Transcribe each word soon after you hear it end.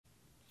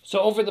So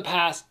over the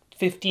past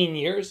 15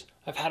 years,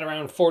 I've had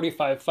around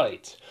 45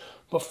 fights.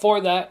 Before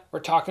that,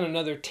 we're talking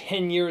another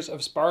 10 years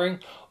of sparring.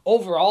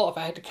 Overall, if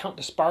I had to count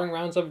the sparring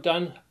rounds I've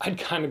done, I'd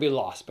kind of be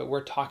lost, but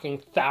we're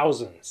talking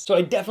thousands. So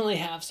I definitely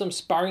have some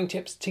sparring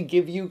tips to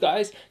give you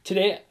guys.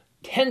 Today,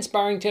 10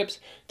 sparring tips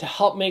to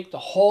help make the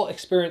whole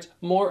experience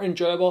more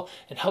enjoyable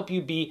and help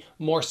you be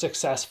more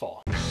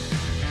successful.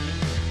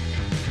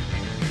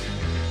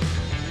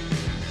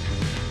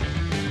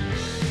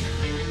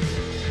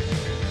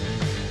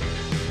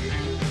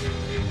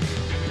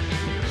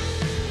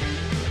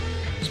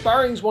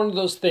 Sparring is one of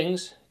those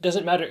things,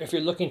 doesn't matter if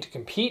you're looking to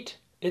compete,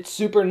 it's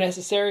super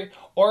necessary,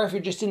 or if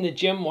you're just in the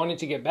gym wanting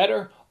to get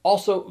better,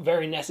 also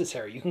very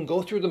necessary. You can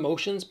go through the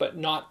motions, but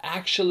not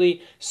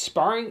actually.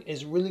 Sparring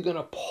is really going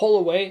to pull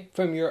away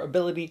from your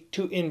ability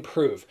to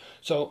improve.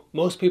 So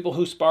most people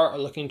who spar are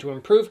looking to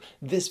improve.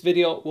 This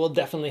video will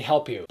definitely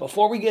help you.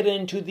 Before we get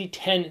into the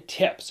 10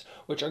 tips,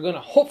 which are going to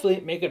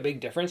hopefully make a big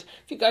difference,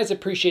 if you guys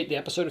appreciate the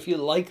episode, if you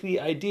like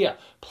the idea,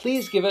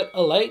 please give it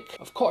a like.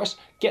 Of course,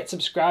 get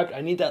subscribed.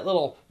 I need that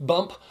little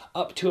bump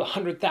up to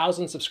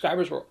 100,000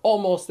 subscribers. We're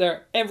almost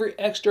there. Every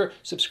extra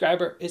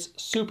subscriber is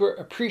super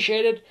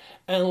appreciated.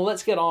 And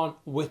let's get on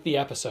with the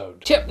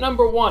episode. Tip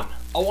number 1,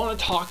 I want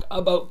to talk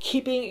about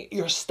keeping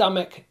your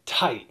stomach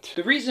tight.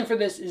 The reason for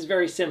this is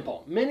very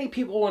simple. Many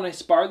people, when I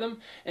spar them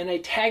and I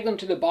tag them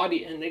to the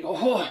body and they go,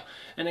 oh,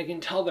 and I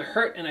can tell they're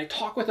hurt, and I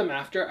talk with them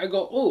after, I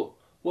go, oh,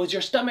 was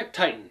your stomach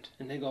tightened?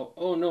 And they go,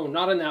 oh no,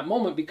 not in that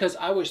moment because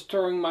I was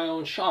throwing my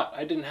own shot.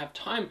 I didn't have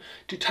time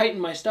to tighten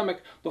my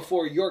stomach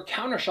before your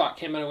counter shot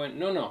came, and I went,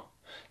 no,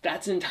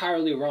 that's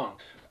entirely wrong.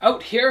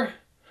 Out here,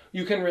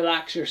 you can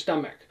relax your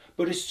stomach.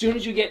 But as soon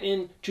as you get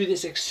into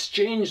this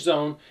exchange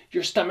zone,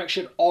 your stomach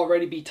should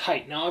already be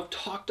tight. Now, I've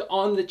talked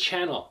on the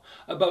channel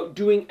about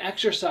doing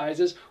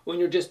exercises when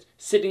you're just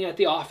sitting at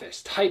the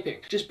office, typing.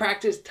 Just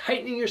practice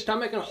tightening your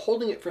stomach and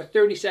holding it for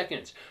 30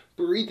 seconds,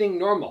 breathing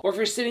normal. Or if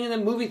you're sitting in the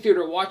movie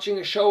theater watching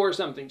a show or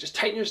something, just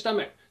tighten your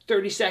stomach,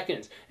 30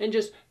 seconds, and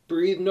just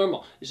breathe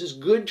normal. This is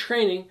good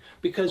training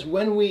because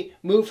when we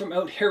move from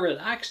out here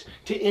relaxed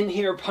to in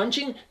here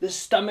punching, the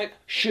stomach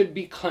should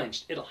be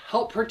clenched. It'll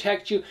help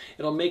protect you.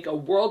 It'll make a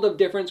world of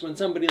difference when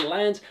somebody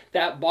lands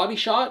that body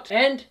shot,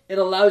 and it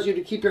allows you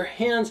to keep your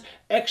hands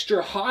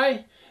extra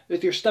high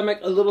with your stomach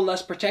a little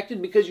less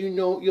protected because you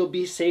know you'll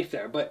be safe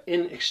there. But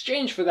in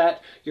exchange for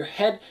that, your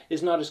head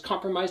is not as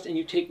compromised and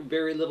you take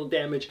very little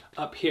damage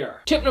up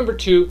here. Tip number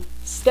 2,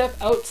 step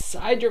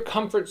outside your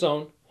comfort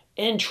zone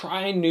and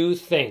try new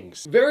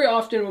things. Very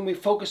often when we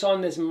focus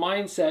on this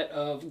mindset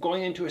of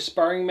going into a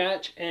sparring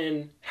match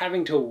and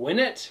having to win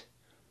it,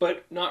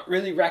 but not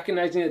really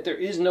recognizing that there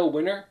is no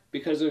winner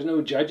because there's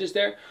no judges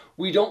there,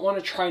 we don't want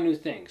to try new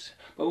things.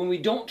 But when we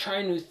don't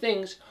try new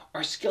things,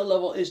 our skill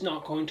level is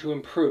not going to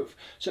improve.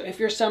 So if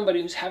you're somebody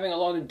who's having a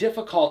lot of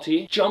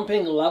difficulty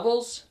jumping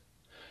levels,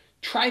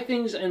 try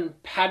things in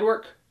pad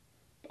work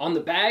on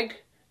the bag,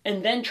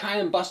 and then try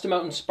and bust them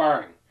out in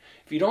sparring.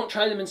 If you don't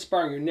try them in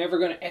sparring, you're never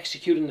going to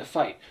execute in the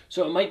fight.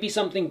 So it might be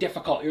something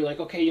difficult. You're like,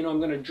 okay, I'm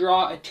going to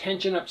draw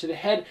attention up to the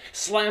head,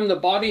 slam the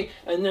body,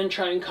 and then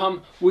try and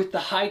come with the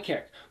high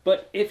kick.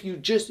 But if you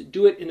just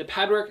do it in the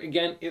pad work,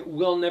 again, it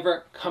will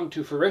never come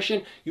to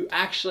fruition. You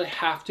actually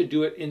have to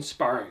do it in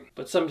sparring.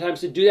 But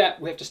sometimes to do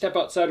that, we have to step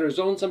outside our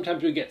zone.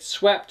 Sometimes we get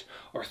swept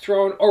or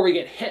thrown or we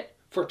get hit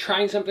for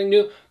trying something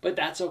new, but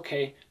that's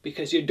okay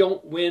because you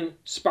don't win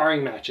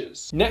sparring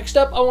matches. Next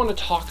up, I want to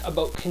talk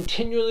about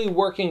continually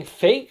working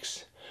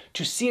fakes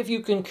to see if you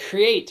can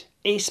create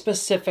a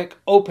specific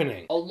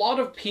opening. A lot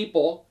of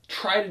people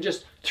try to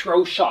just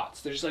throw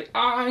shots. They're just like,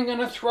 I'm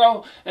gonna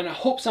throw and I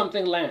hope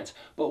something lands.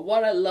 But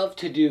what I love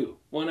to do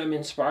when I'm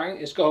in sparring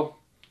is go,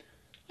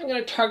 I'm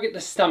gonna target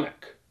the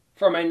stomach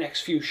for my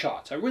next few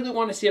shots. I really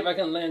want to see if I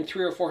can land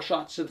 3 or 4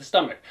 shots to the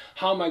stomach.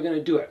 How am I going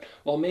to do it?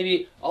 Well,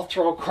 maybe I'll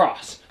throw a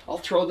cross. I'll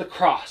throw the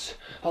cross.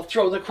 I'll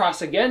throw the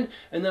cross again,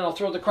 and then I'll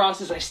throw the cross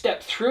as I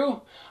step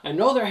through. I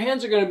know their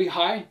hands are going to be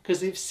high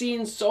because they've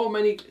seen so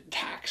many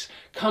attacks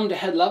come to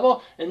head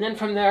level, and then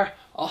from there,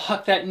 I'll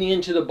huck that knee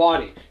into the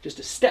body. Just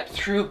a step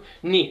through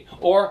knee.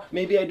 Or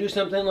maybe I do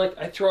something like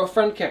I throw a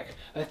front kick.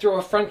 I throw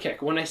a front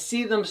kick. When I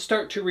see them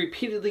start to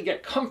repeatedly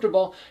get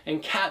comfortable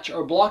and catch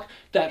or block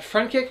that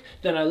front kick,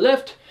 then I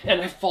lift and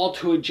I fall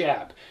to a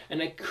jab.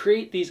 And I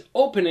create these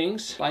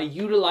openings by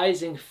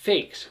utilizing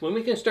fakes. When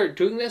we can start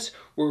doing this,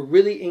 we're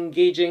really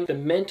engaging the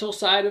mental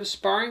side of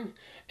sparring,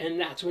 and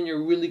that's when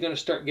you're really going to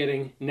start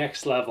getting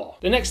next level.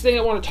 The next thing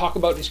I want to talk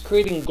about is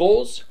creating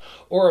goals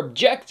or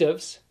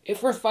objectives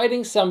if we're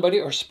fighting somebody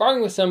or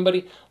sparring with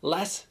somebody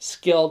less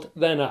skilled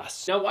than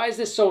us. Now, why is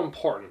this so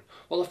important?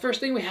 Well, the first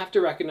thing we have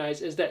to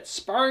recognize is that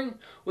sparring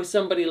with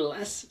somebody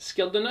less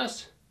skilled than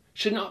us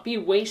should not be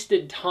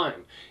wasted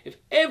time. If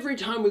every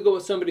time we go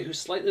with somebody who's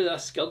slightly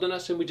less skilled than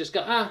us and we just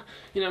go, I'm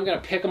gonna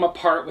pick them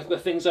apart with the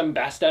things I'm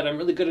best at, I'm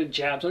really good at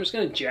jabs, I'm just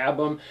gonna jab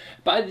them.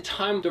 By the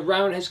time the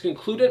round has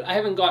concluded, I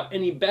haven't got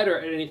any better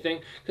at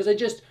anything because I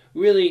just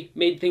really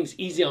made things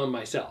easy on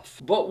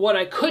myself. But what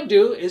I could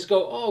do is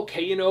go,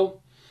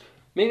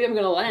 maybe I'm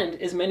gonna land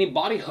as many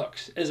body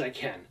hooks as I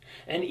can.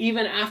 And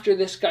even after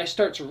this guy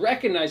starts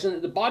recognizing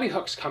that the body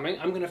hook's coming,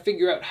 I'm going to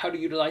figure out how to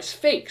utilize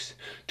fakes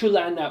to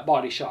land that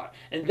body shot.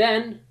 And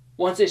then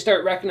once they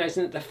start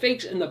recognizing that the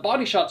fakes and the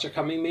body shots are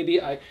coming,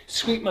 maybe I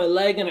sweep my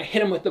leg and I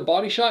hit him with the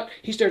body shot.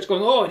 He starts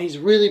going, oh, and he's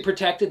really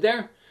protected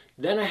there.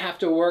 Then I have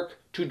to work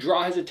to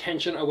draw his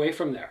attention away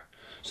from there.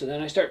 So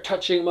then I start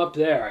touching him up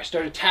there. I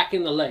start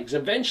attacking the legs.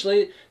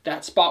 Eventually,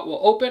 that spot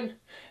will open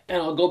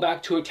and I'll go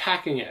back to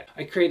attacking it.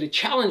 I create a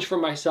challenge for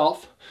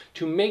myself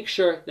to make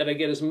sure that I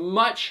get as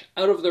much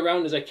out of the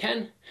round as I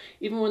can,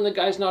 even when the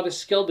guy's not as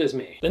skilled as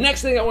me. The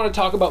next thing I want to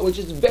talk about, which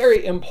is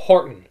very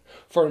important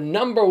for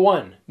number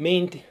one,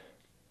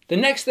 the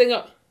next thing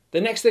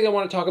I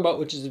want to talk about,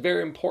 which is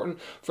very important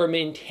for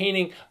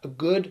maintaining a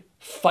good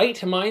fight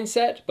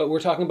mindset, but we're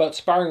talking about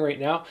sparring right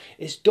now,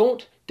 is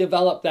don't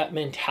develop that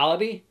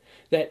mentality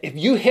that if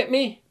you hit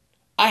me,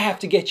 I have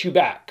to get you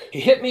back. He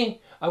hit me,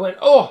 I went,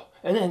 oh,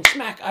 and then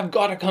smack, I've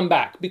got to come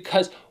back.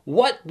 Because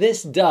what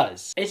this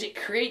does is it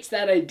creates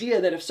that idea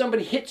that if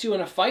somebody hits you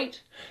in a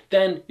fight,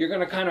 then you're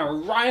going to kind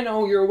of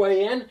rhino your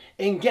way in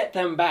and get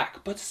them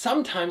back. But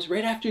sometimes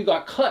right after you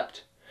got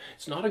clipped,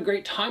 it's not a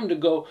great time to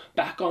go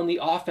back on the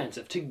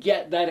offensive, to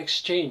get that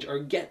exchange or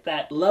get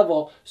that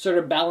level sort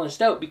of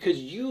balanced out, because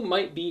you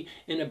might be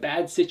in a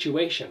bad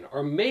situation,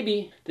 or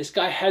maybe this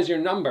guy has your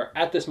number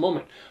at this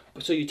moment.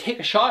 So you take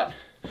a shot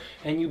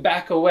and you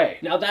back away.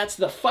 Now that's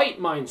the fight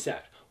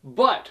mindset.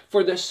 But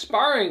for the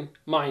sparring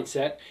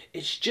mindset,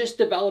 it's just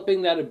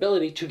developing that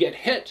ability to get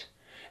hit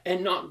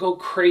and not go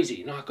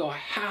crazy, not go, I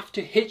have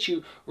to hit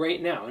you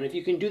right now. And if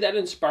you can do that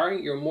in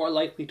sparring, you're more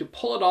likely to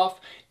pull it off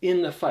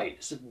in the fight.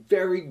 It's a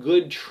very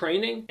good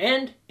training,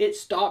 and it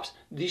stops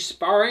the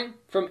sparring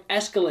from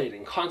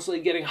escalating,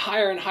 constantly getting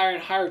higher and higher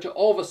and higher to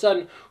all of a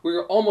sudden where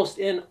you're almost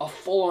in a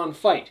full-on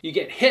fight. You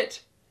get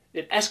hit,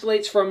 it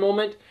escalates for a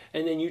moment,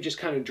 and then you just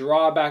kind of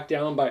draw back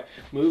down by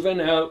moving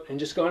out and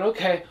just going,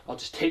 okay, I'll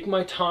just take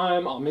my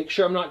time. I'll make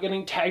sure I'm not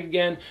getting tagged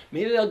again.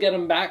 Maybe they'll get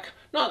him back.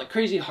 Not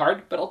crazy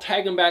hard, but I'll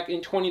tag him back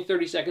in 20,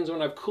 30 seconds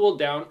when I've cooled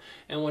down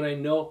and when I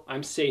know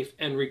I'm safe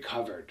and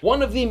recovered.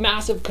 One of the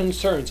massive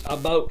concerns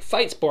about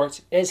fight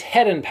sports is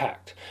head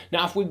impact.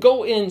 Now, if we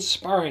go in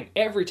sparring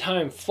every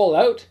time full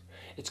out,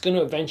 it's going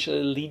to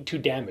eventually lead to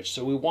damage.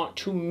 So we want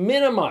to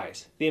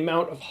minimize the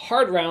amount of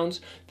hard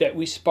rounds that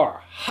we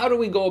spar. How do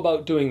we go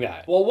about doing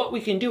that? Well, what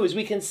we can do is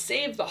we can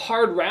save the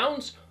hard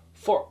rounds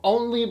for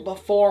only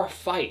before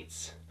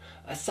fights.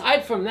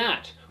 Aside from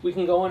that, we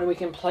can go in and we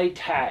can play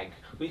tag.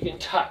 We can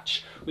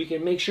touch. We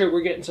can make sure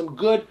we're getting some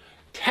good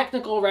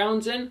technical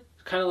rounds in,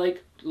 kind of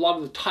like a lot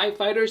of the Thai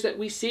fighters that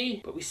we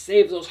see, but we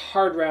save those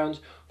hard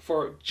rounds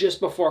for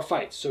just before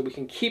fights, so we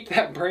can keep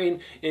that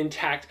brain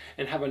intact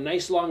and have a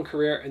nice long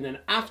career, and then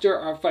after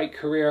our fight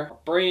career, our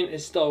brain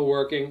is still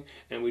working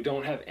and we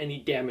don't have any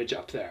damage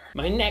up there.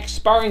 My next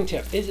sparring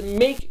tip is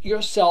make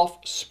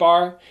yourself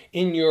spar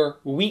in your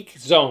weak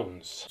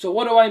zones. So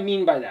what do I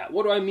mean by that?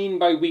 What do I mean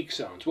by weak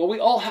zones? Well, we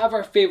all have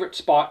our favorite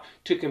spot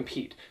to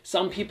compete.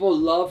 Some people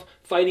love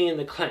fighting in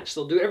the clinch.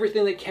 They'll do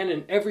everything they can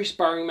in every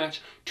sparring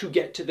match to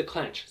get to the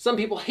clinch. Some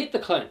people hate the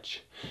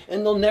clinch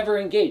and they'll never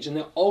engage and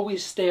they'll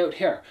always stay out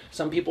here.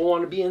 Some people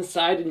want to be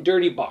inside in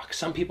dirty box.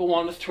 Some people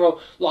want to throw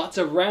lots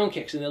of round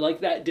kicks and they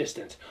like that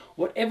distance.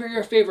 Whatever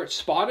your favorite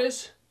spot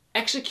is,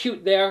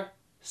 execute there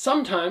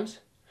sometimes,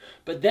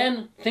 but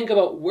then think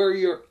about where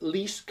you're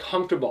least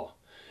comfortable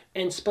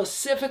and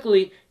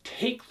specifically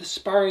take the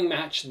sparring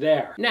match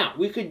there. Now,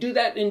 we could do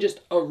that in just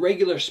a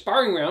regular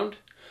sparring round,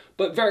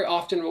 but very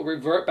often we'll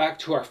revert back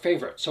to our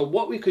favorite. So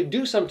what we could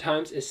do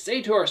sometimes is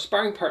say to our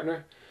sparring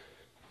partner,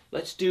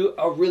 let's do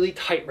a really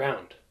tight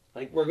round.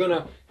 Like, we're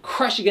gonna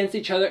crush against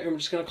each other and we're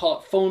just gonna call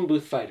it phone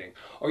booth fighting.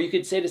 Or you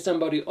could say to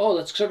somebody, oh,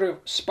 let's sort of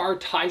spar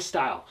Thai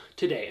style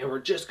today, and we're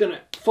just gonna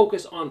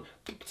focus on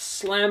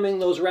slamming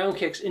those round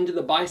kicks into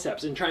the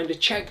biceps and trying to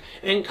check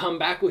and come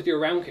back with your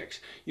round kicks.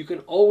 You can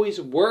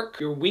always work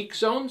your weak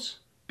zones,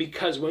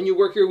 because when you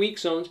work your weak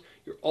zones,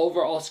 your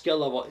overall skill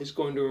level is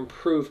going to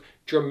improve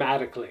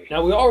dramatically.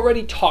 Now, we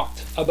already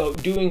talked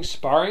about doing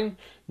sparring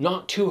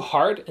not too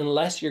hard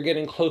unless you're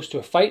getting close to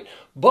a fight,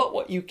 but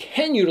what you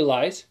can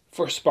utilize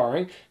for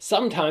sparring,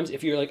 sometimes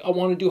if you're like, I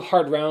want to do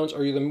hard rounds,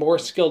 or you're the more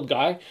skilled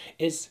guy,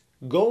 is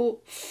go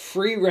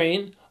free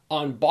rein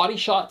on body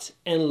shots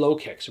and low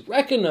kicks.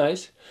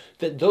 Recognize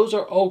that those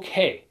are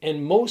okay,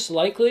 and most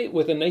likely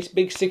with a nice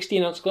big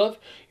 16-ounce glove,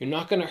 you're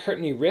not going to hurt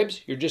any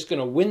ribs. You're just going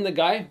to win the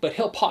guy, but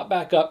he'll pop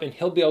back up and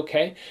he'll be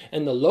okay.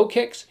 And the low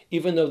kicks,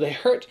 even though they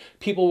hurt,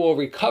 people will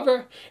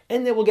recover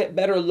and they will get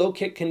better low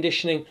kick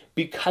conditioning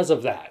because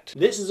of that.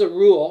 This is a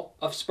rule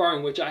of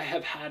sparring which I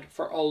have had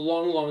for a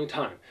long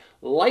time.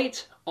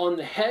 Light on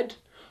the head,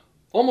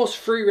 almost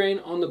free rein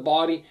on the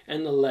body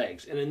and the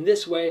legs. And in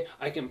this way,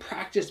 I can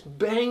practice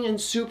banging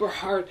super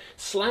hard,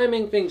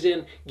 slamming things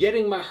in,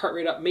 getting my heart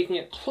rate up, making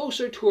it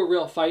closer to a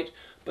real fight,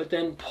 but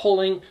then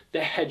pulling the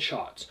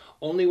headshots.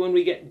 Only when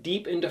we get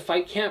deep into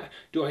fight camp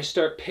do I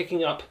start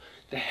picking up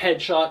the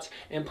headshots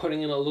and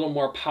putting in a little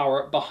more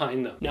power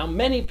behind them. Now,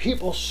 many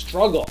people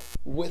struggle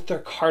with their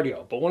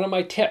cardio, but one of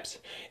my tips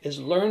is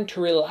learn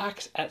to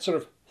relax at sort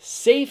of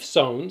safe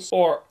zones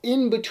or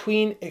in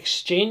between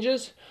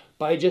exchanges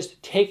by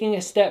just taking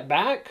a step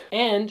back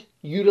and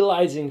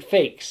utilizing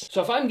fakes.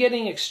 So if I'm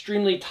getting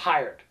extremely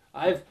tired,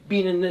 I've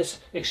been in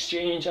this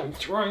exchange, I'm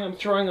throwing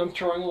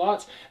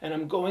lots, and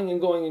I'm going and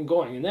going and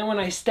going. And then when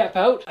I step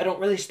out, I don't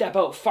really step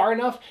out far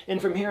enough,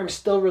 and from here I'm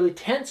still really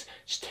tense.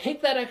 Just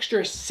take that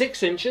extra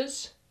 6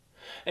 inches,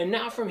 and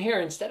now from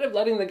here, instead of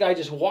letting the guy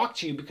just walk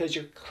to you because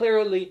you're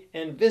clearly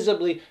and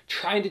visibly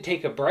trying to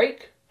take a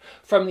break,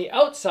 from the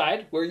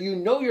outside, where you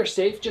know you're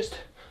safe, just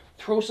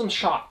throw some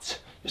shots.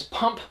 Just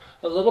pump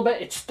a little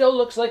bit. It still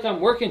looks like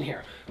I'm working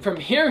here. From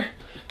here,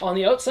 on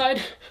the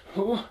outside,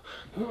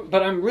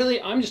 but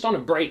I'm just on a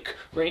break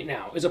right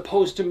now, as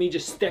opposed to me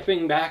just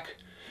stepping back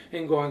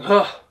and going,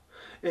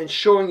 and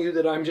showing you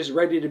that I'm just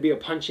ready to be a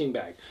punching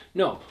bag.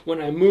 No,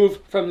 when I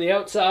move from the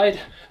outside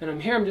and I'm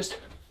here, I'm just,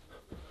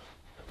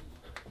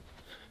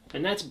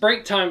 and that's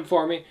break time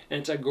for me, and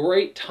it's a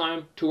great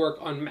time to work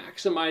on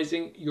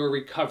maximizing your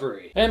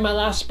recovery. And my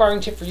last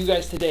sparring tip for you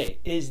guys today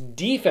is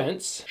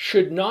defense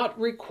should not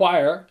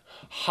require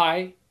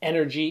high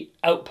energy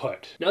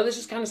output. Now this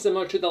is kind of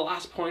similar to the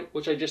last point,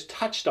 which I just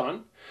touched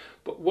on,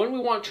 but when we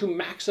want to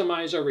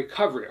maximize our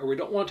recovery, or we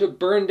don't want to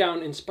burn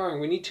down in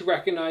sparring, we need to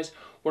recognize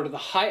what are the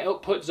high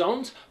output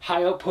zones,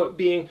 high output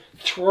being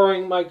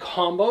throwing my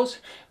combos,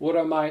 what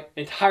are my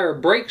entire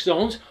break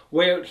zones,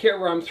 way out here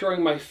where I'm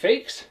throwing my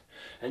fakes,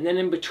 and then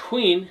in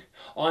between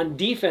on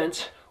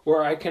defense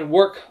where I can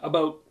work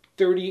about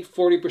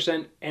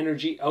 30–40%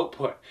 energy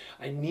output.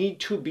 I need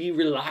to be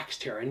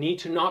relaxed here. I need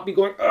to not be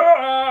going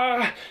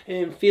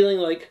and feeling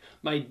like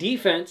my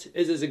defense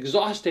is as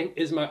exhausting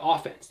as my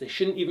offense. They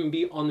shouldn't even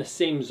be on the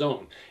same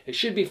zone. It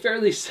should be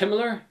fairly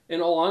similar,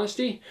 in all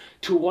honesty,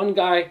 to one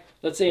guy,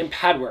 let's say in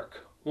pad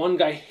work. One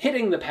guy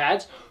hitting the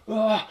pads,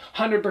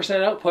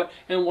 100% output,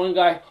 and one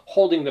guy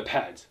holding the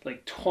pads,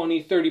 like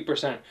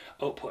 20–30%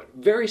 output.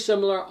 Very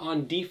similar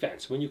on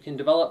defense. When you can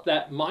develop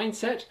that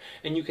mindset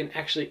and you can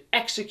actually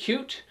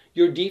execute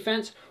your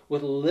defense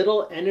with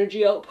little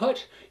energy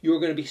output, you're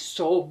going to be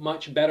so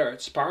much better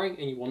at sparring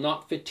and you will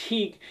not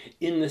fatigue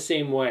in the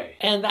same way.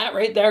 And that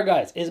right there,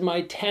 guys, is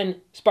my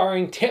 10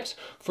 sparring tips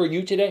for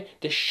you today.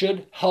 This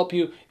should help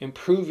you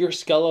improve your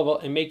skill level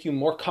and make you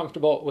more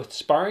comfortable with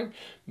sparring.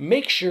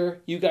 Make sure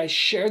you guys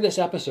share this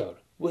episode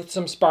with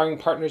some sparring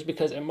partners,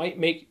 because it might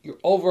make your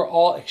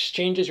overall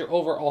exchanges, your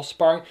overall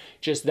sparring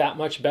just that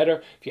much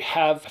better. If you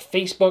have a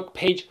Facebook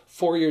page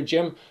for your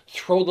gym,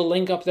 throw the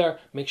link up there.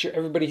 Make sure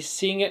everybody's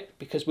seeing it,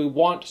 because we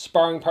want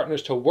sparring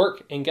partners to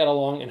work and get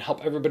along and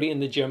help everybody in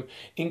the gym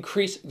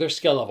increase their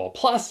skill level.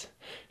 Plus,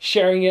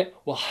 sharing it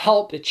will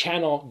help the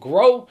channel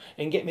grow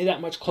and get me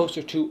that much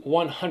closer to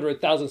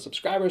 100,000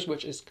 subscribers,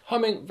 which is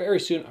coming very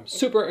soon. I'm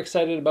super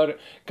excited about it.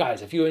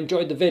 Guys, if you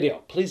enjoyed the video,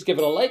 please give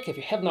it a like. If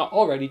you have not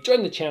already,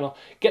 join the channel,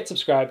 get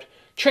subscribed.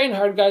 Train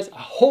hard, guys. I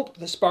hope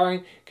the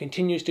sparring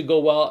continues to go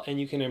well and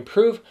you can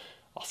improve.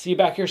 I'll see you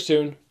back here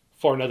soon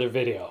for another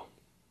video.